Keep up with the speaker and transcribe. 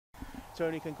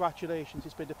Toni, congratulations.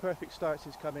 It's been the perfect start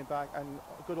since coming back and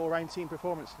a good all-round team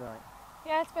performance tonight.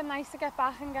 Yeah, it's been nice to get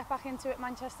back into it,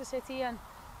 Manchester City, and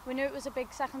we knew it was a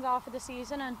big second half of the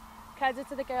season, and credit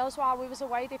to the girls, while we was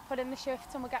away they put in the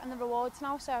shift and we're getting the rewards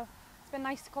now, so it's been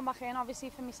nice to come back in, obviously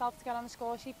for myself to get on the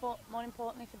score sheet, but more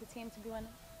importantly for the team to be winning.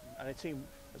 And the team,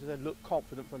 as I said, looked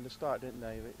confident from the start, didn't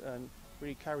they? And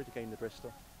really carried the game to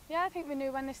Bristol. Yeah, I think we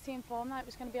knew when this team formed that it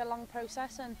was going to be a long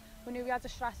process, and we knew we had a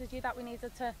strategy that we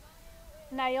needed to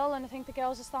nail, and I think the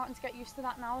girls are starting to get used to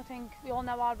that now. I think we all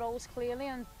know our roles clearly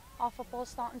and our football's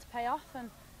starting to pay off, and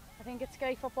I think it's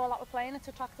great football that we're playing, it's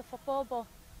attractive football, but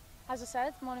as I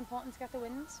said, more important to get the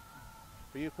wins.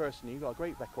 For you personally, you've got a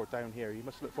great record down here. You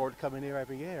must look forward to coming here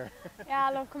every year. Yeah,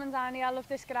 I love coming down here, I love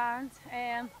this ground.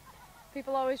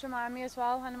 People always remind me as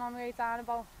well when I'm on my way down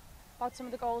about some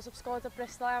of the goals I've scored at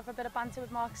Bristol. I have a bit of banter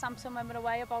with Mark Sampson when we're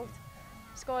away about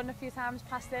scoring a few times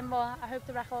past him, but I hope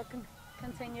the record can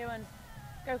continue and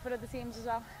go for other teams as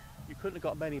well. You couldn't have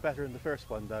got many better in the first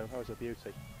one though, that was a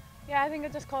beauty. Yeah, I think I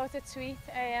just caught it sweet.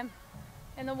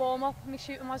 In the warm-up, my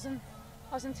shooting wasn't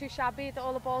too shabby,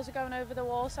 all the balls were going over the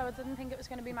wall, so I didn't think it was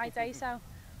going to be my day, so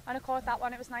when I caught that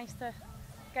one it was nice to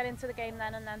get into the game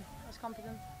then, and then I was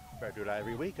confident. Better do that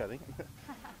every week, I think.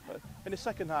 In the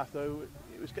second half though,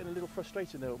 it was getting a little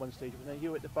frustrating though at one stage.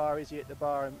 You at the bar, Izzy at the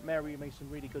bar, and Mary made some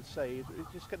really good saves. It was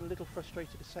just getting a little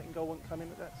frustrated the second goal wouldn't come in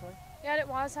at that time. Yeah, it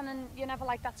was, and then you never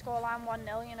like that scoreline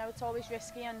 1-0, you know, it's always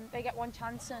risky and they get one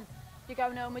chance and you're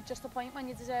going home with just a point when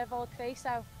you deserve all three,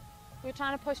 so we were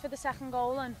trying to push for the second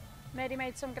goal, and Mary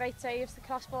made some great saves, the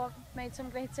crossbar made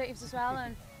some great saves as well,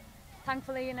 and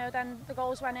thankfully, you know, then the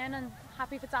goals went in, and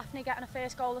happy for Daphne getting her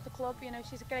first goal at the club. You know,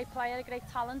 she's a great player, a great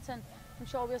talent, and I'm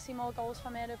sure we'll see more goals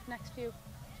from her over the next few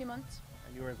months.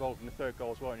 And you were involved in the third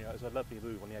goal as well, and it was a lovely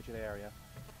move on the edge of the area.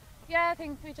 Yeah, I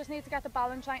think we just need to get the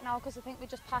balance right now, because I think we're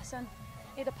just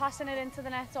either passing it into the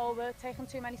net or we're taking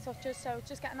too many touches, so it's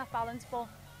just getting that balance, but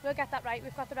we'll get that right.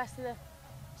 We've got the rest of the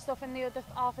stuff in the other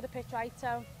half of the pitch right,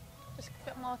 so just a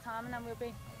bit more time and then we'll be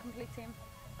a complete team.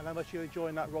 And how much are you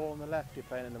enjoying that role on the left you're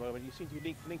playing in the moment? You seem to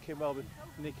be linking well with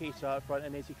Nikita up front,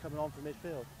 and is he coming on from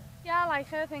midfield? Yeah, I like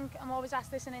her. I think I'm always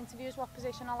asked this in interviews, what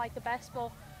position I like the best,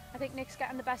 but I think Nick's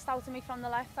getting the best out of me from the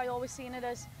left. I always seen it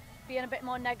as being a bit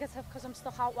more negative because I'm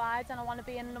stuck out wide and I want to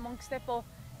be in and amongst it, but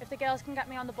if the girls can get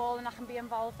me on the ball and I can be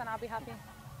involved, then I'll be happy.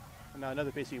 And now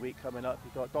another busy week coming up.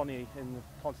 You've got Donny in the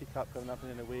Conti Cup coming up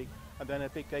in a week, and then a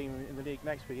big game in the league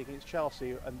next week against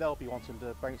Chelsea, and they'll be wanting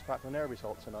to bounce back on their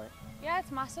result tonight. Yeah,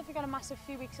 it's massive. We've got a massive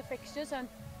few weeks of fixtures, and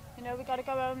you know, we've got to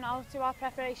go home now, do our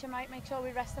preparation right, make sure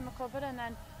we rest and recover, and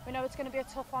then we know it's going to be a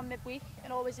tough one midweek.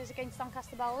 It always is against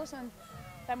Doncaster Belles, and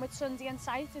then with Sunday in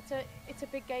sight, it's a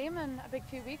big game and a big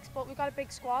few weeks, but we've got a big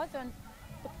squad, and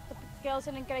the girls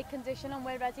are in great condition and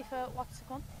we're ready for what's to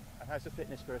come. And how's the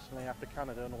fitness personally after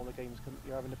Canada and all the games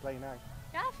you're having to play now?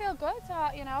 Yeah, I feel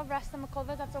good. You know, I've rested and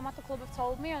recovered. I've done what the club have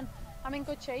told me, and I'm in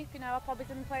good shape. You know, I probably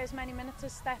didn't play as many minutes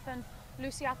as Steph and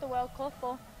Lucy at the World Cup,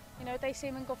 but you know, they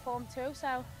seem in good form too.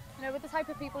 So, you know, we're the type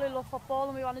of people who love football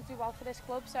and we want to do well for this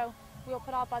club. So we'll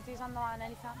put our bodies on the line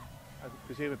anytime. And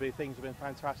presumably things have been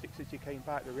fantastic since you came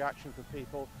back. The reaction from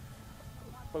people,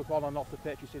 both on and off the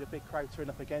pitch. You see the big crowd turn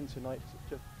up again tonight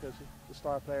just because the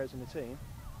star players in the team.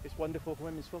 It's wonderful for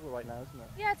women's football right now, isn't it?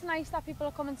 Yeah, it's nice that people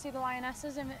are coming to see the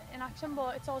Lionesses in action,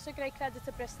 but it's also great credit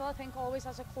to Bristol. I think always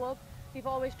as a club, we've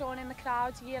always drawn in the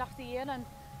crowds year after year, and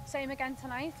same again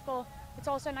tonight. But it's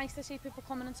also nice to see people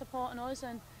coming and supporting us,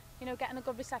 and you know, getting a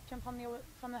good reception from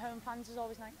the home fans is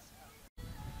always nice.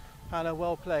 Hannah,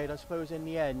 well played. I suppose in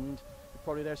the end,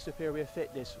 probably their superior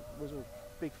fitness was a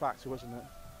big factor, wasn't it?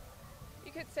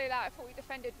 You could say that. I thought we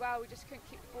defended well. We just couldn't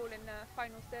keep the ball in the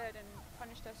final third and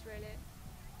punished us really.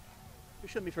 It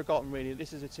shouldn't be forgotten really,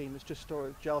 this is a team that's just sort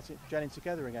of gelling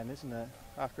together again, isn't it?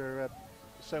 After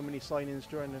so many signings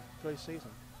during the first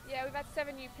season. Yeah, we've had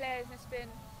 7 new players and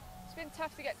it's been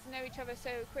tough to get to know each other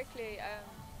so quickly,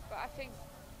 but I think,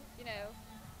 you know,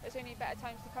 there's only better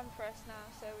times to come for us now,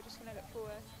 so we're just going to look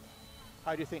forward.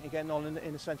 How do you think you're getting on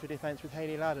in the central defence with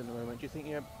Hayley Ladd at the moment? Do you think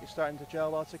you're starting to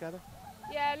gel well together?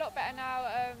 Yeah, a lot better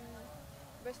now.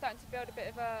 We're starting to build a bit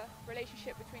of a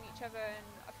relationship between each other, and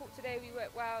I thought today we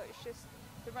worked well. It's just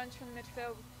the runs from the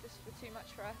midfield just were too much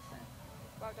for us, and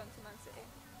well done to Man City.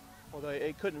 Although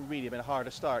it couldn't really have been a harder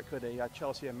start, could it? You had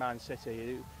Chelsea and Man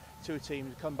City, two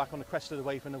teams come back on the crest of the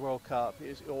wave from the World Cup. It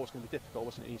was always going to be difficult,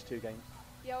 wasn't it, these two games?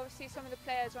 Yeah, obviously some of the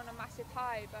players are on a massive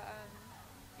high, but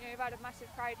you know, we've had a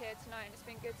massive crowd here tonight, and it's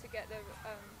been good to get the,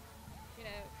 you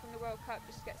know, from the World Cup,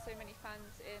 just get so many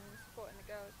fans in supporting the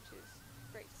girls, which is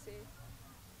great to see.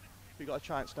 We've got a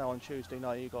chance now on Tuesday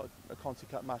night. You've got a Conti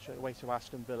Cup match away to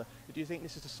Aston Villa. Do you think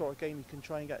this is the sort of game you can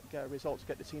try and get a result to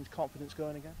get the team's confidence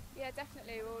going again? Yeah,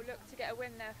 definitely. We'll look to get a win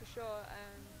there for sure,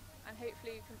 and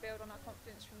hopefully we can build on our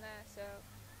confidence from there. So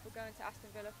we'll go into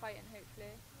Aston Villa fighting,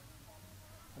 hopefully.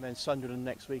 And then Sunderland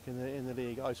next week in the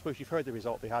league. I suppose you've heard the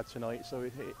result they had tonight, so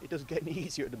it doesn't get any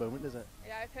easier at the moment, does it?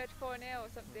 Yeah, I've heard 4-0 or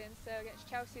something. So against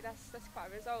Chelsea, that's quite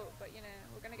a result. But you know,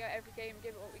 we're going to go every game and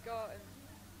give it what we got, and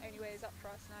only way is up for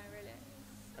us now, really.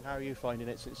 And how are you finding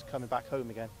it since coming back home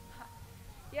again?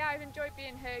 Yeah, I've enjoyed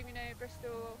being home. You know,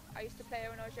 Bristol, I used to play here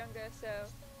when I was younger, so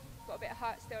I've got a bit of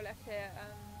heart still left here.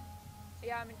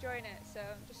 Yeah, I'm enjoying it, so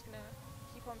I'm just going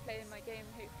to keep on playing my game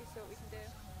and hopefully see what we can do.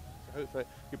 So hopefully,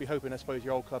 you'll be hoping, I suppose,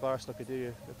 your old club Arsenal could do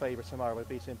you a favour tomorrow by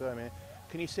beating Birmingham.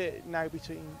 Can you see it now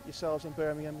between yourselves and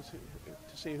Birmingham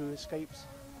to see who escapes?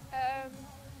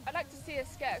 I'd like to see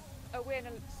us get a win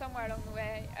somewhere along the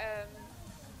way.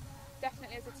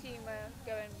 Definitely as a team we're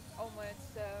going onwards,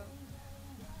 so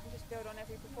we just build on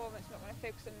every performance. We're not going to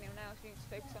focus on anyone else, we need to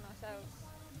focus on ourselves.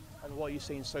 And what you've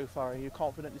seen so far, are you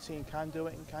confident the team can do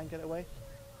it and can get away?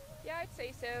 Yeah, I'd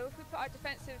say so. If we put our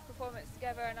defensive performance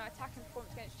together and our attacking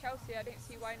performance against Chelsea, I don't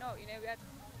see why not. You know, we had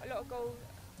a lot of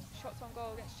shots on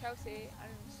goal against Chelsea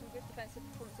and some good defensive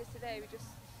performances today. We just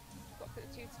got to put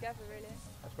the two together, really.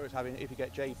 I suppose if you get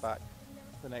Jade back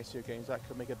the next 2 games, that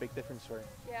could make a big difference for her.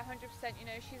 Yeah, 100%. You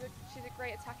know, she's a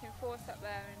great attacking force up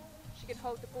there, and she can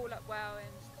hold the ball up well.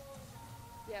 And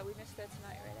yeah, we missed her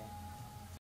tonight, really.